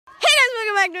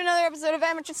back to another episode of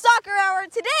Amateur Soccer Hour.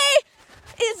 Today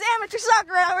is Amateur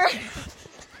Soccer Hour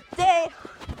day.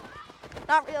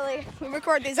 Not really. We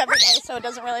record these every day, so it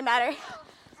doesn't really matter.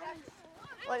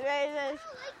 What day is it?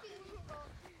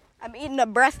 I'm eating a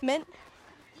breath mint.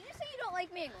 Did you say you don't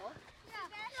like mango? Yeah.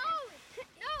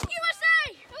 No.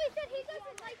 USA! No, he said he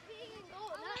doesn't like being in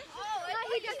goal.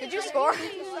 Did you score?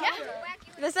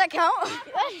 Yeah. Does that count?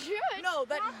 That should. No,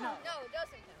 that no. No, it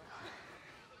doesn't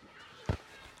count.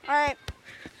 All right.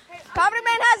 Confident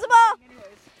Man has the ball,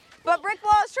 but Brick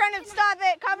Wall is trying to stop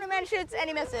it. Confident Man shoots and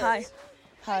he misses. Hi.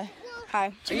 Hi.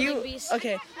 Are you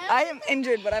okay? I am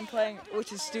injured, but I'm playing,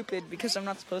 which is stupid because I'm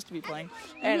not supposed to be playing,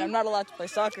 and I'm not allowed to play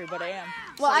soccer, but I am.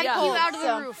 Well, So, I'm yeah. cold, Out of the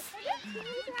so. roof.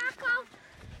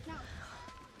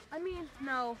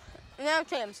 No. No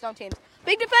teams.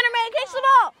 Big defender man kicks the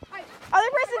ball.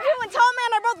 Other person too and Tall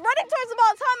Man are both running towards the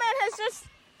ball. Tall Man has just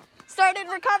started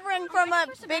recovering from a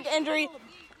big injury.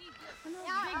 Big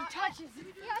touches.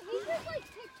 Yeah, he just like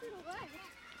takes it away.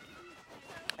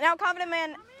 Now Confident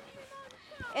Man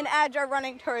and Edge are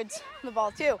running towards the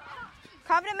ball too.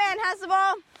 Confident Man has the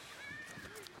ball.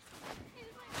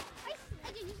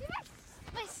 Did you see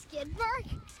my skid mark?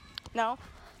 No.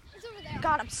 It's over there.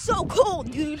 God, I'm so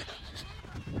cold, dude.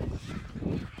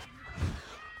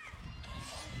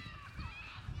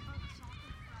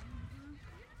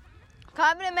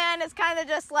 Confident Man is kind of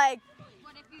just like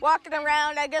walking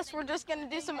around. I guess we're just going to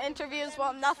do some interviews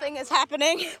while nothing is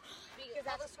happening.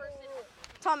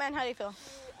 Tall Man, how do you feel?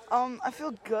 I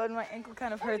feel good. My ankle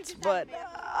kind of hurts, but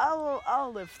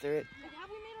I'll live through it.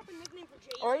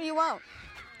 Or you won't.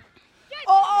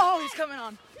 Oh, he's coming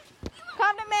on.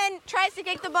 Confident Man tries to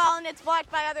kick the ball and it's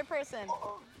blocked by other person.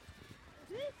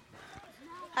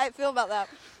 How do you feel about that?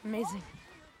 Amazing.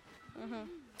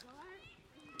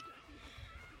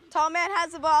 Tall Man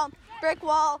has the ball, Brick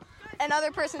Wall, and other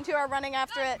person too are running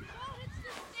after it.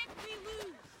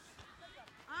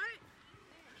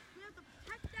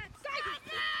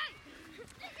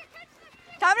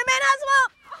 Confident Man has the ball.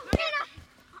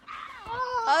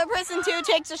 Other person too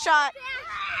takes a shot.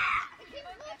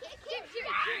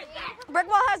 Brick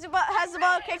Wall has the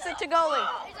ball, kicks it to goalie.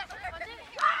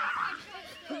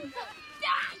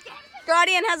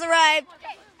 Guardian has arrived.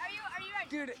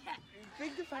 Dude,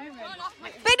 big defender man.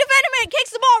 Big defender man kicks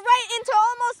the ball right into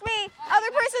almost me.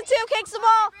 Other person too kicks the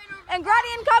ball. And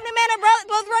Grady and Confident Man are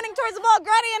both running towards the ball.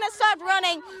 Grady has stopped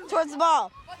running towards the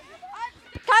ball.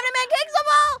 Confident Man kicks the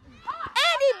ball.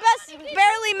 And he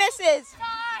barely misses.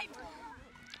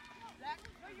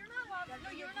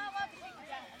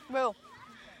 Boo.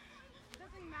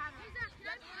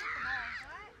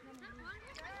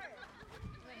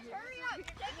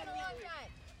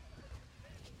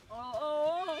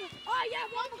 Oh yeah,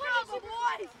 one problem,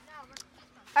 boys.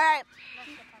 All right.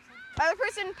 Other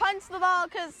person punts the ball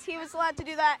because he was allowed to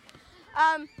do that.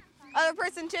 Other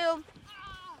person too.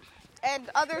 And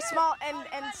other small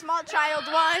small child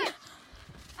one.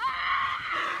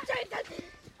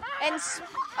 And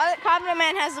Confident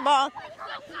Man has the ball.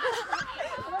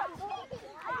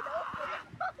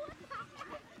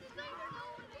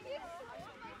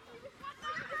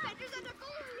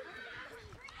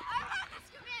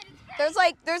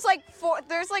 There's like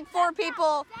four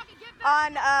people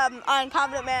on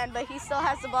Confident Man, but he still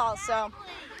has the ball, so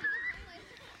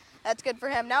that's good for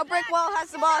him. Now Brick Wall has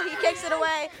the ball. He kicks it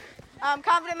away.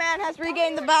 Confident Man has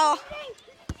regained the ball.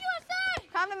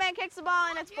 Confident Man kicks the ball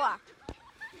and it's blocked.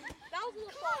 That was a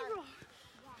little far.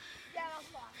 Yeah, that was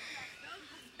far.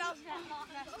 That was not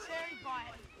necessary,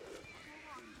 but...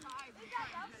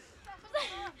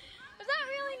 Was that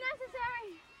really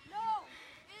necessary? No.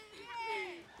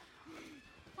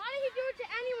 Why did he do it to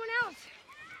anyone else?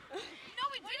 No,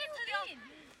 we did it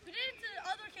to the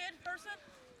other kid person.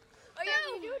 Oh yeah,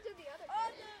 we do it to the other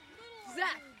kid.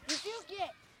 Zach. Did you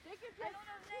get? They could just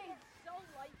stay so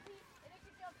lightly, and it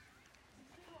could just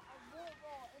do a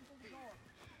roll into the goal.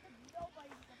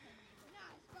 Nobody's defending.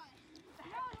 Nah, it's fine.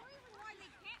 No, the reason why they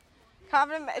can't.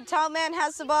 Tall Man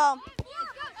has the ball.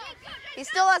 He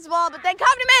still has the ball, but then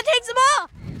Confident Man takes the ball.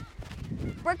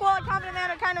 Brick Wall and Confident Man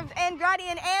are and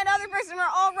Gradian and other person are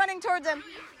all running towards him.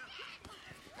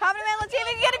 Confident Man, let's see if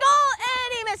he can get a goal,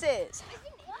 and he misses.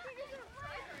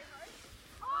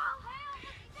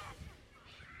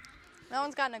 No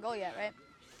one's gotten a goal yet, right?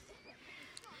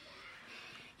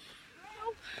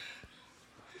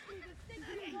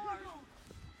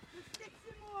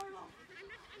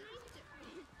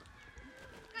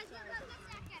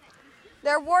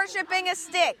 They're worshiping a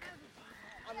stick.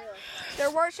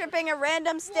 They're worshiping a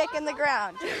random stick in the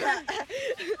ground.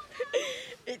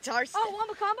 It's our Oh,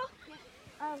 Wamba combo?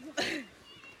 All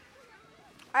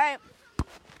right.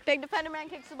 Big Defender Man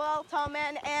kicks the ball. Tall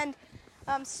Man and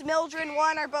Smildren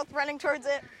 1 are both running towards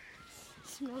it.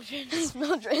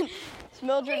 Smildren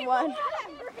 1.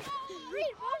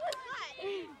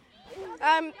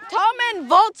 Tall Man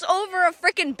vaults over a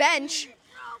freaking bench.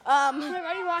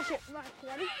 Ready? Watch it.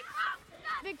 Ready?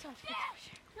 Big touch.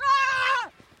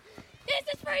 This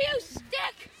is for you,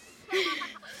 stick. Okay,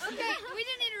 we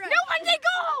didn't interrupt. No one did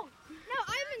goal. No,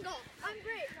 I'm in goal. I'm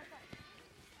great.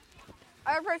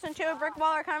 Other person 2, Brick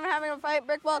Wall, are kind of having a fight.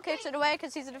 Brick Wall kicks it away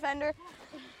because he's a defender.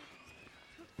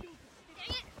 Dang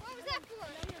it. What was that for?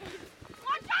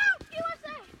 Watch out,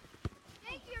 USA.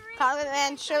 Thank you, Reed. Confident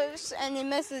Man shoots and he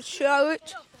misses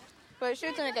shoot. But it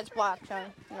shoots and it gets blocked, so,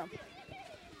 you know.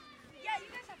 Yeah, you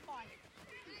guys have fun.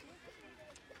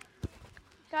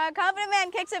 Confident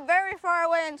Man kicks it very far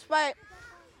away in spite.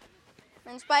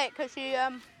 Because she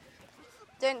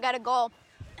didn't get a goal.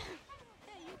 Hey,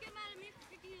 you get mad at me for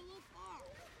kicking it a little far.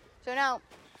 So now,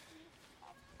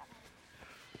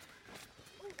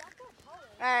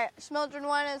 alright, Smildren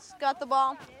 1 has got the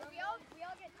ball. We all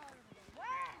get taller.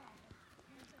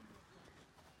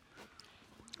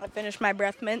 I finished my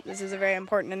breath mint. This is a very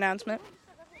important announcement.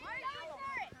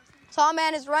 Tall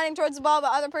Man is running towards the ball,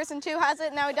 but other person 2 has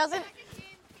it. Now he doesn't.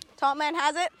 Tall Man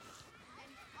has it.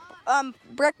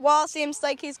 Brick Wall seems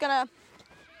like he's gonna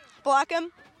block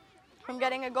him from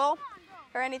getting a goal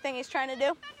or anything he's trying to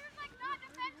do.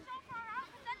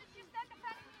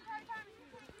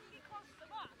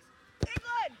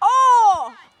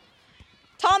 Oh!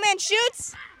 Tall Man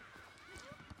shoots.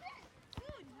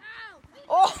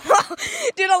 Oh,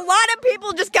 dude, a lot of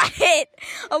people just got hit.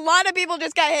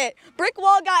 Brick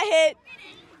Wall got hit.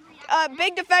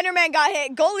 Big Defender Man got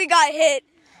hit. Goalie got hit.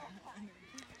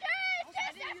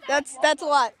 That's a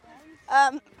lot.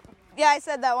 Yeah, I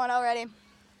said that one already.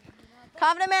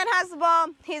 Confident Man has the ball.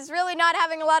 He's really not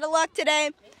having a lot of luck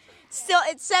today. Still,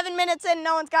 it's 7 minutes in,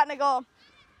 no one's gotten a goal.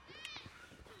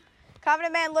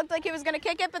 Confident Man looked like he was going to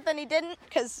kick it, but then he didn't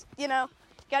because, you know,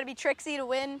 you got to be tricksy to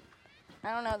win.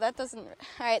 I don't know, that doesn't... All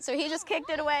right, so he just kicked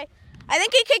it away. I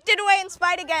think he kicked it away in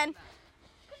spite again.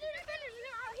 Because the defenders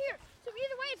are out here. So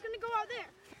either way, it's going to go out there.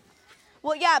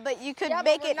 Well, yeah, but you could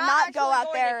make it not go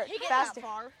out there faster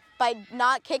by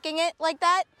not kicking it like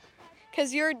that,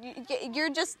 because you're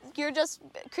just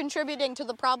contributing to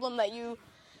the problem that you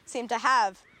seem to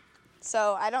have.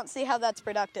 So I don't see how that's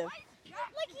productive. Like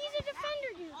he's a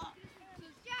defender, dude.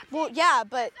 Well, yeah,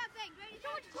 but So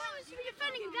much pointless to be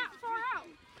defending that far out.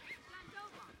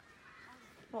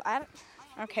 well, I don't.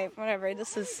 Okay, whatever.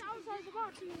 This is. Outside the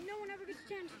box, and no one ever gets a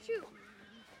chance to shoot.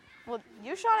 Well,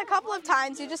 you shot a couple of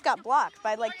times. You just got blocked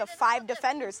by like the 5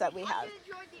 defenders that we have.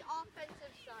 Enjoyed the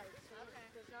offensive side.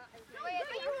 Wait, I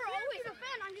thought you were always a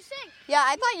fan. I'm just saying. Yeah,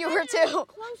 I thought you were too.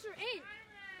 Closer in.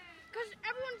 Because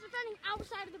everyone's defending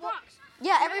outside of the box.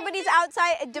 Yeah, everybody's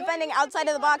defending outside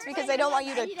of the box because they don't want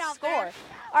you to score.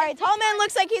 All right, Tall Man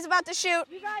looks like he's about to shoot.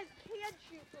 You guys can't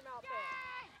shoot from out there.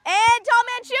 And Tall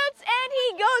Man shoots, and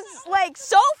he goes like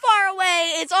so far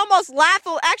away, it's almost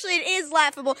laughable. Actually, it is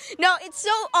laughable. No, it's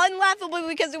so unlaughable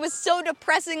because it was so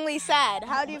depressingly sad.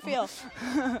 How do you feel?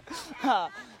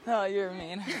 Oh, you're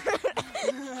mean.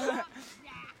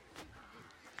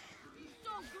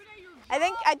 I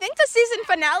think the season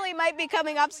finale might be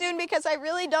coming up soon because I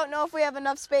really don't know if we have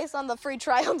enough space on the free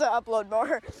trial to upload more.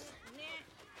 Reed,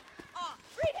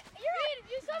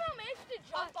 if you somehow managed to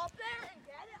jump up there and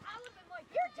get it, I would have been like,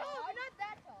 you're tall, but not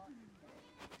that tall.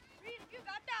 Reed, if you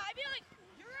got that, I'd be like,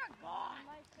 you're a god.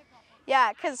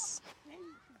 Yeah, because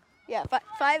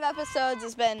 5 episodes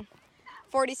has been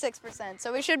 46%,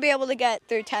 so we should be able to get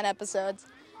through 10 episodes.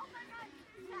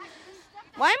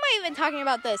 Why am I even talking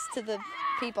about this to the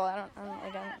people? I don't. All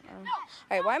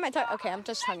right, why am I talking? Okay, I'm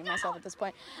just talking to myself at this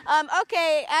point.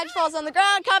 Okay, Edge falls on the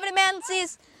ground. Confident Man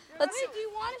sees. Let's. Do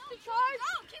you want us to charge?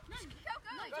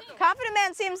 Confident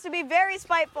Man seems to be very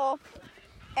spiteful,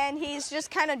 and he's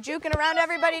just kind of juking around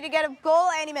everybody to get a goal,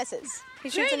 and he misses. He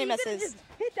shoots and he misses.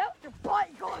 Hit that with your butt,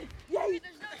 going, yay,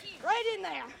 right in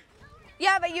there.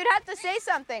 Yeah, but you'd have to say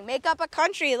something. Make up a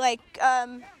country like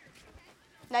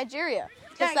Nigeria.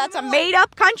 Because that's a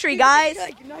made-up country, guys.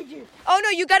 Oh, no,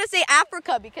 you got to say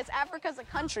Africa because Africa's a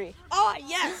country. Oh,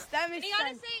 yes, that makes You gotta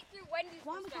sense. say it through Wendy's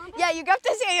perspective. Yeah, you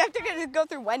have to go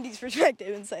through Wendy's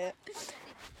perspective and say it.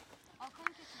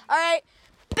 All right,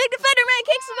 Big Defender Man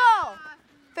kicks the ball.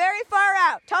 Very far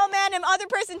out. Tall Man and other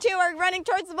person 2 are running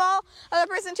towards the ball. Other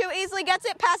person 2 easily gets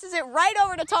it, passes it right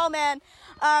over to Tall Man.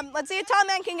 Let's see if Tall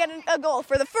Man can get a goal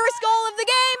for the first goal of the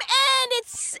game,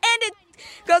 and it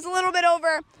goes a little bit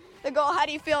over the goal. How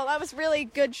do you feel? That was really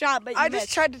good shot, but you I missed.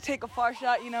 just tried to take a far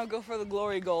shot, go for the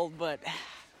glory goal, but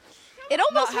It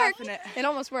almost not worked. having it. It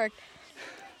almost worked.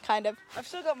 kind of. I've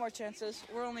still got more chances.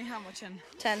 We're only how much in?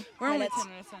 10 We're only minutes. 10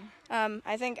 minutes in.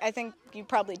 I think you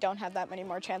probably don't have that many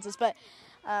more chances, but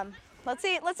let's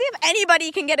see if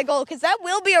anybody can get a goal, because that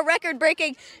will be a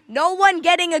record-breaking. No one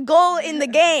getting a goal in the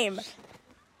game.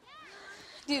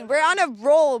 Dude, we're on a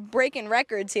roll breaking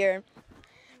records here.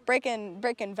 Breaking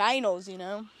vinyls, you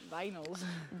know. Vinyls.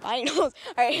 All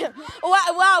right.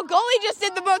 Wow, goalie just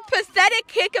did the most pathetic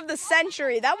kick of the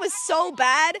century. That was so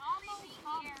bad.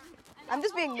 I'm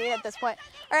just being mean at this point.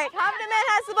 All right, Confident Man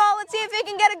has the ball. Let's see if he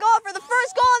can get a goal for the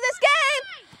first goal of this game.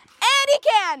 And he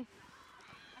can.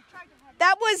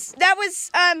 That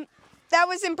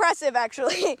was impressive,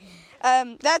 actually.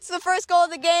 That's the first goal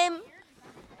of the game.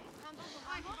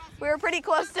 We were pretty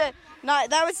close to not.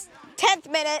 That was 10th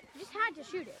minute. You just had to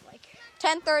shoot it, like.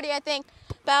 10:30, I think.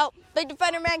 About big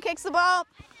defender man kicks the ball.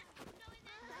 The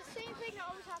same thing that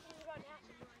always happens about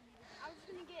Nashville.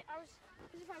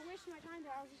 Because if I wasted my time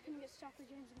there, I was just gonna get stuck with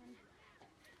James again.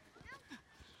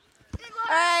 All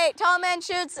right, tall man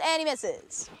shoots and he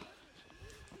misses.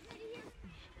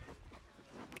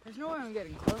 There's no way I'm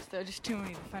getting close though, just too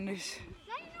many defenders.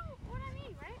 Now you know what I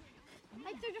mean, right?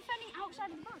 Like they're defending outside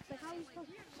of the box. Like how are you supposed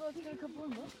to? So let's get a couple in,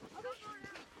 bro.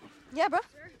 Yeah, bro.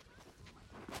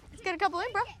 Let's get a couple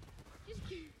in, bro.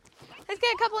 Let's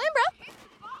get a couple in, bro.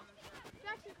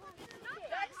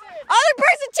 Other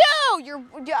person too.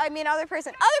 Other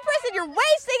person. You're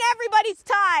wasting everybody's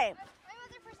time.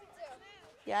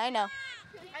 Yeah, I know.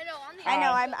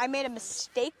 I made a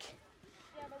mistake.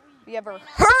 You ever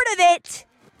heard of it?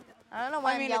 I don't know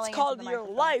why I'm yelling it's called into the your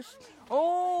microphone. life.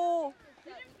 Oh.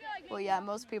 Well, yeah,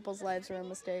 most people's lives are a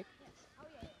mistake.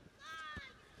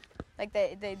 Like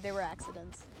they were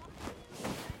accidents.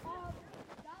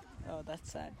 Oh,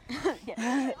 that's sad.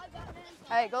 Yeah.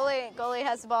 All right, goalie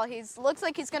has the ball. Looks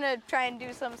like he's gonna try and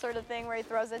do some sort of thing where he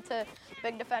throws it to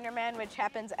big defender man, which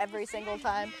happens every single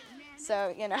time.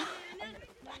 So you know,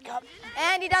 back up,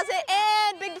 and he does it,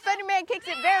 and big defender man kicks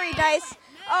it very nice.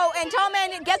 Oh, and tall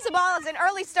man gets the ball as an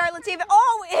early start. Let's see if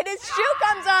and his shoe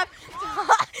comes off.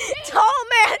 Tall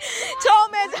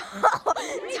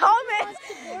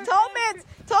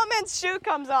man's shoe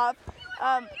comes off,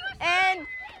 and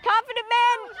confident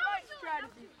man.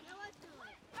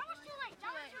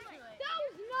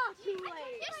 Too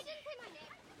late. Yes, I didn't say my name.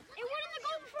 It went in the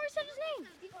goal before he said his name.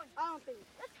 I don't think.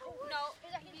 That's how it works.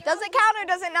 Does it count or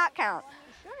does it not count?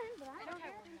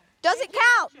 Does it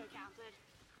count?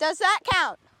 Does that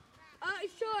count? It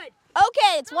should.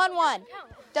 Okay, it's 1-1.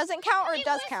 Doesn't count or it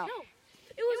does count?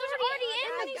 It was already in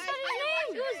when he said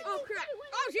his name. Oh, crap.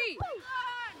 Oh, gee.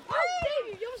 Oh,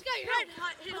 Davey, you almost got your head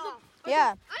hit off.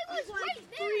 Yeah. I was right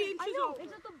there. 3 inches off.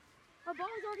 It's at the ball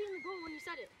was already in the goal when you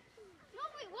said it. No,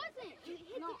 it wasn't. It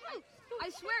hit the post. I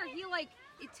swear, he was like,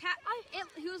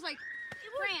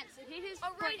 France. It hit his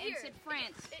foot and said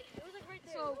France. It was like right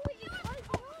there. So,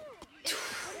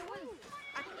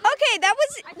 Okay, that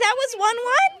was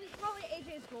 1-1? probably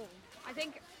AJ's goal. I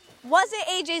think. Was it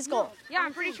AJ's goal? Yeah,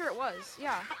 I'm pretty sure it was.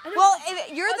 Yeah. Well,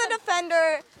 if you're the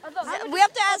defender. We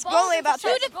have to ask goalie about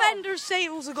this. Defenders say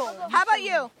it was a goal. How about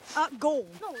you? Goal.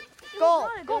 Goal.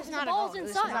 Goal's not a goal.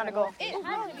 This is not a goal. It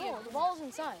had to be. The ball's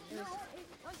inside.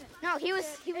 No, he had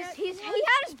his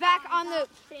back on the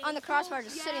crossbar,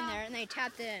 just sitting there, and they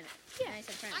tapped it in. Yeah, and I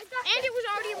said France. And it was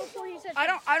already before he said. I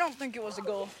don't think it was a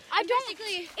goal. I don't.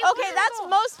 Okay, that's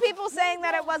most people saying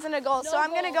that it wasn't a goal, so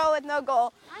I'm gonna go with no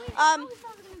goal.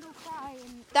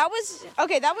 That was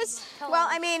okay. That was well.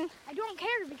 I mean, I don't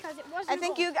care because it wasn't. I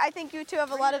think you two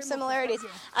have a lot of similarities.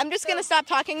 I'm just gonna stop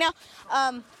talking now.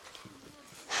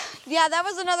 Yeah, that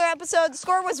was another episode. The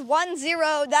score was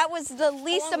 1-0. That was the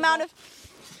least amount of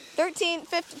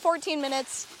 14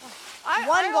 minutes. I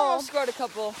goal. almost scored a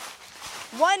couple.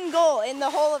 1 goal in the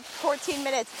whole of 14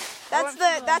 minutes. That's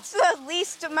the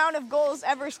least amount of goals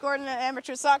ever scored in an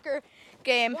amateur soccer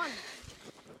game.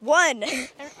 1.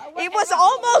 It was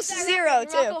almost 0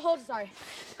 too.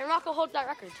 And Rocco holds that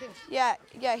record too. Yeah,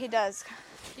 he does.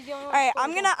 He's the only All one. right,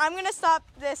 I'm gonna stop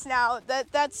this now.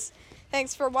 That's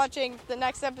thanks for watching the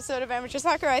next episode of Amateur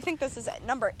Soccer. I think this is at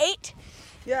number 8.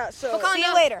 Yeah. So See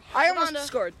you later. I almost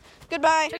scored. Goodbye.